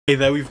Hey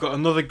there, we've got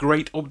another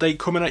great update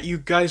coming at you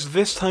guys.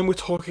 This time we're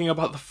talking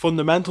about the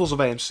fundamentals of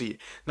AMC.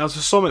 Now to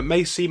some it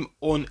may seem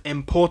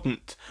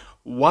unimportant.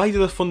 Why do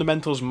the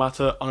fundamentals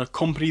matter on a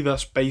company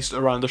that's based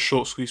around a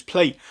short squeeze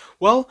play?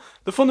 Well,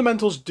 the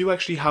fundamentals do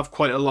actually have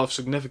quite a lot of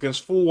significance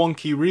for one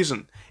key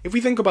reason. If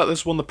we think about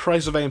this one, the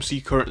price of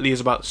AMC currently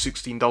is about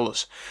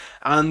 $16.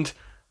 And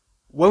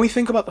when we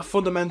think about the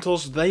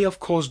fundamentals, they of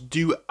course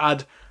do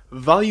add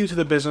value to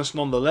the business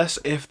nonetheless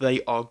if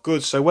they are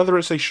good. So whether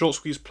it's a short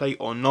squeeze play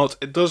or not,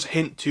 it does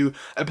hint to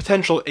a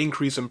potential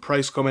increase in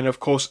price coming, of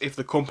course, if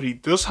the company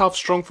does have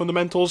strong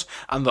fundamentals,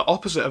 and the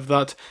opposite of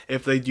that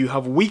if they do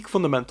have weak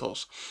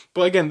fundamentals.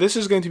 But again, this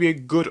is going to be a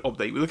good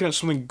update. We're looking at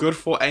something good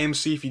for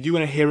AMC. If you do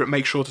want to hear it,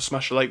 make sure to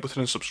smash the like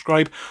button and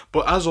subscribe.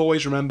 But as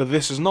always, remember,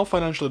 this is not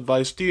financial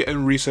advice. Do your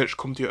own research,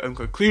 come to your own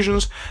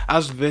conclusions,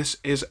 as this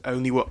is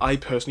only what I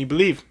personally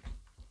believe.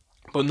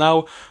 But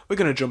now we're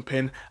going to jump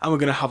in and we're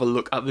going to have a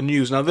look at the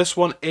news. Now this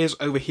one is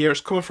over here.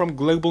 It's coming from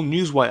Global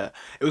Newswire.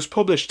 It was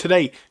published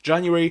today,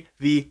 January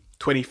the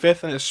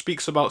 25th, and it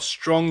speaks about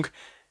Strong/MDI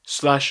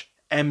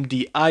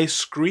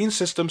Screen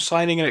System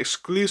signing an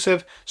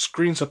exclusive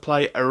screen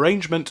supply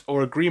arrangement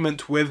or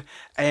agreement with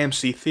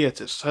AMC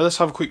Theatres. So let's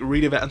have a quick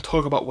read of it and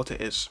talk about what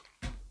it is.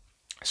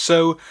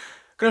 So I'm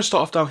going to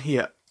start off down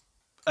here.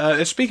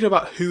 It's speaking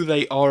about who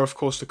they are, of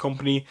course, the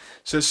company.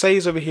 So it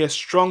says over here,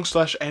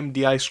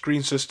 Strong/MDI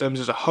Screen Systems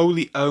is a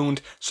wholly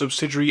owned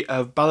subsidiary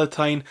of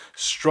Ballantine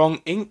Strong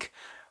Inc.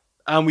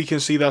 And we can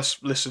see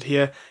that's listed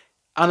here.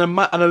 And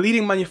a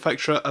leading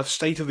manufacturer of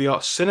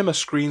state-of-the-art cinema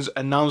screens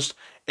announced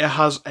it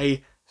has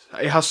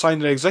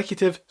signed an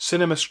executive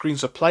cinema screen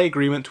supply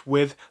agreement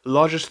with the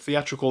largest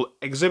theatrical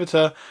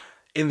exhibitor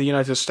in the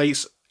United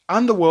States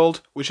and the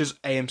world, which is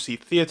AMC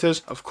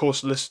Theatres, of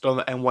course listed on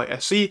the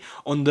NYSE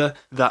under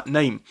that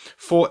name,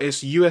 for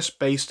its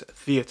US-based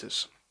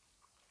theatres.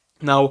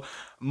 Now,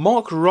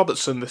 Mark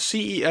Robertson, the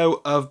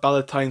CEO of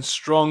Ballantine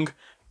Strong,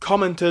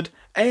 commented,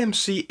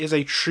 AMC is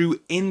a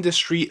true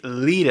industry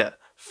leader,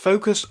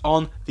 focused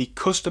on the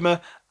customer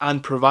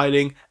and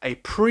providing a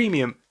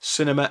premium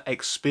cinema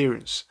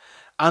experience.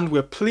 And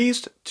we're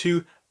pleased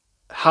to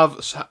have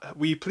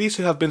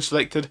been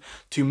selected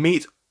to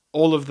meet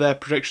all of their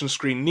projection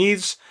screen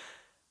needs.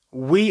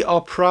 We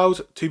are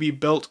proud to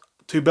build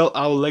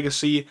our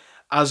legacy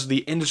as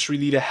the industry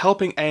leader,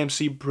 helping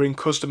AMC bring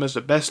customers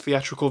the best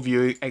theatrical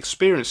viewing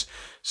experience.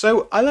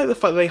 So I like the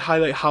fact that they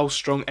highlight how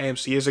strong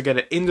AMC is. Again,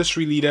 an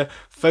industry leader,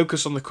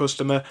 focused on the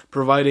customer,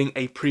 providing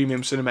a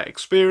premium cinema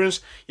experience.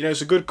 You know,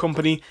 it's a good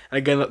company, and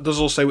again, that does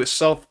also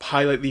itself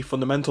highlight the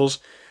fundamentals.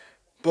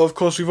 But of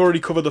course, we've already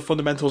covered the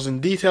fundamentals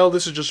in detail.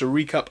 This is just a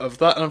recap of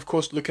that, and of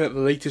course, looking at the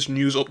latest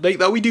news update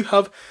that we do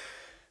have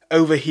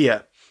over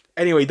here.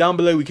 Anyway, down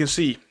below we can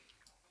see,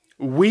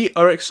 we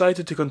are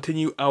excited to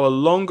continue our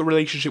long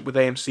relationship with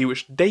AMC,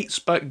 which dates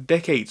back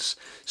decades,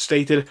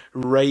 stated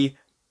Ray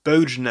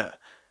Bogner,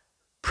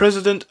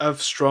 president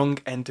of Strong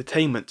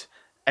Entertainment.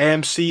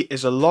 AMC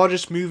is the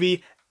largest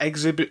movie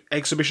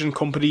exhibition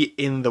company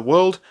in the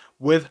world,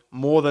 with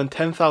more than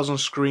 10,000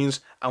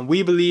 screens, and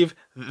we believe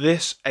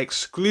this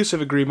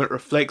exclusive agreement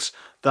reflects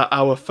that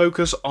our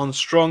focus on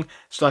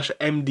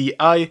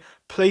Strong/MDI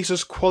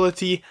places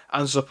quality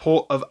and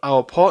support of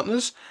our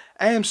partners.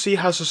 AMC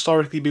has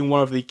historically been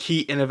one of the key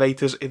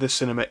innovators in the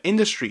cinema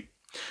industry,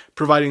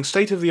 providing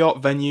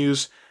state-of-the-art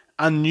venues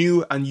and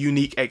new and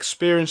unique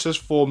experiences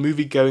for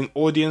movie-going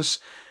audience.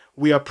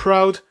 We are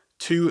proud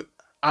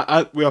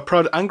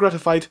and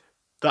gratified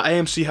that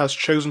AMC has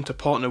chosen to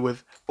partner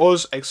with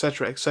us,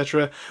 etc.,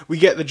 etc. We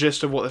get the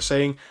gist of what they're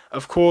saying.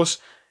 Of course,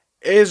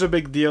 it is a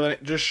big deal, and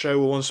it just shows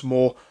once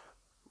more,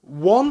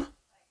 one,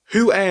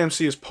 who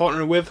AMC is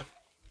partnering with.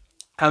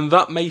 And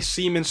that may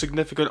seem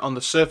insignificant on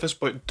the surface,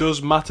 but it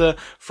does matter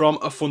from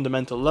a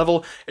fundamental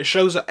level. It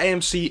shows that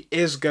AMC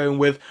is going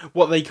with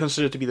what they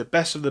consider to be the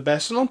best of the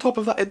best. And on top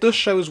of that, it does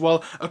show as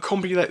well a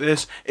company like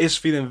this is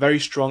feeling very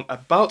strong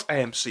about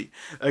AMC.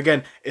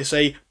 Again, it's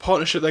a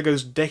partnership that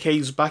goes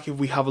decades back if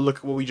we have a look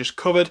at what we just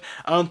covered.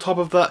 And on top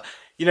of that,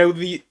 you know,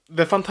 the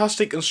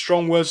fantastic and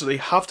strong words that they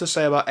have to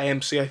say about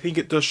AMC, I think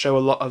it does show a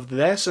lot of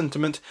their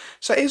sentiment.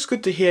 So it is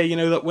good to hear, you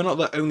know, that we're not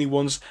the only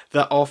ones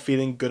that are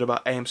feeling good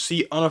about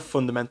AMC on a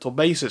fundamental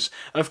basis.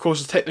 And of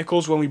course, the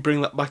technicals, when we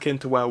bring that back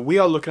into where we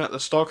are looking at the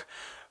stock,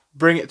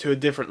 bring it to a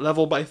different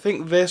level. But I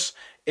think this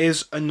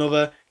is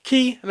another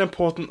key and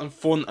important and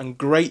fun and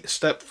great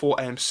step for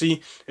AMC.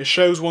 It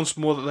shows once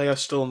more that they are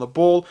still on the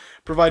ball,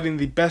 providing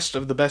the best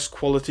of the best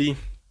quality.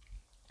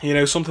 You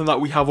know, something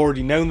that we have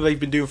already known that they've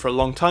been doing for a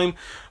long time,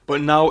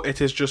 but now it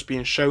is just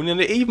being shown in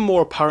an even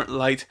more apparent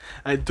light,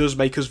 and it does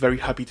make us very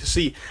happy to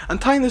see. And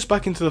tying this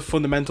back into the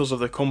fundamentals of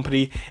the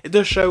company, it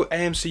does show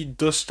AMC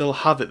does still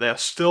have it. They are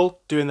still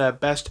doing their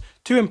best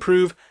to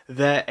improve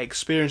their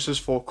experiences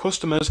for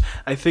customers.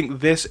 I think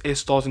this is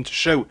starting to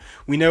show.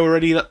 We know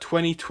already that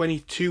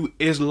 2022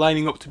 is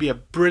lining up to be a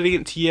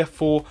brilliant year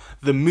for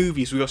the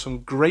movies. We've got some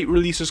great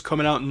releases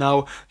coming out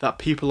now that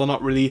people are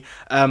not really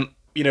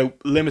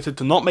limited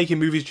to not making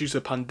movies due to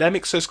the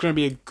pandemic, so it's going to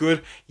be a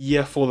good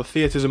year for the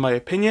theatres in my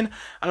opinion.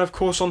 And of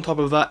course, on top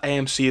of that,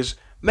 AMC is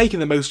making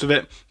the most of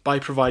it by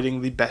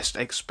providing the best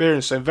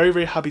experience. So I'm very,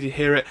 very happy to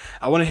hear it.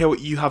 I want to hear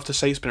what you have to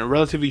say. It's been a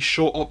relatively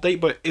short update,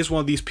 but it is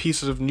one of these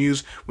pieces of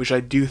news which I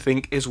do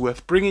think is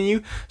worth bringing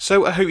you.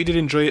 So I hope you did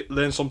enjoy it,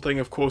 learn something.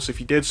 Of course, if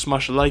you did,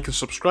 smash a like and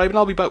subscribe, and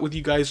I'll be back with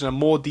you guys in a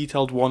more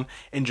detailed one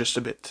in just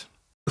a bit.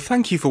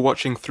 Thank you for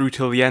watching through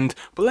till the end,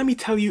 but let me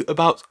tell you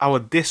about our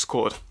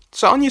Discord.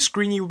 So on your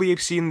screen you will be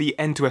seeing the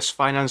N2S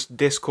Finance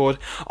Discord.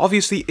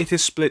 Obviously it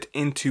is split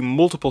into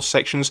multiple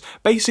sections.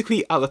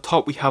 Basically at the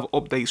top we have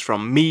updates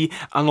from me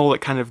and all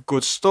that kind of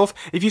good stuff.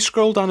 If you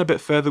scroll down a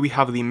bit further we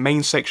have the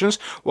main sections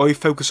where we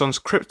focus on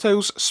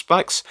cryptos,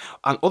 SPACs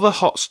and other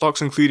hot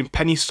stocks including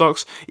penny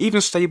stocks,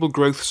 even stable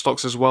growth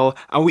stocks as well,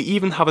 and we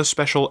even have a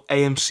special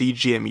AMC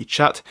GME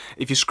chat.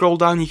 If you scroll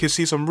down you can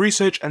see some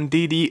research and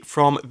DD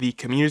from the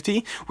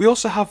community. We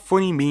also have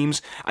funny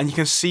memes and you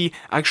can see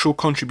actual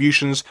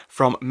contributions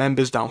from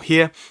members down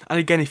here. And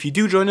again, if you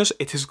do join us,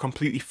 it is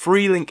completely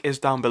free, link is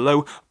down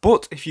below.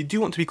 But if you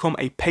do want to become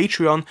a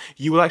Patreon,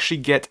 you will actually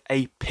get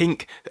a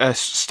pink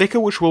sticker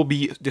which will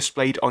be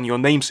displayed on your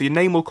name. So your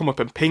name will come up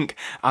in pink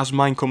as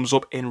mine comes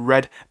up in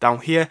red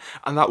down here,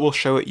 and that will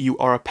show that you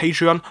are a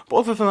Patreon. But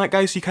other than that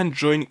guys, you can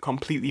join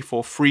completely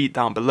for free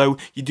down below.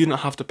 You do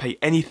not have to pay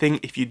anything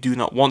if you do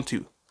not want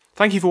to.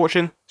 Thank you for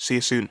watching, see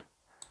you soon.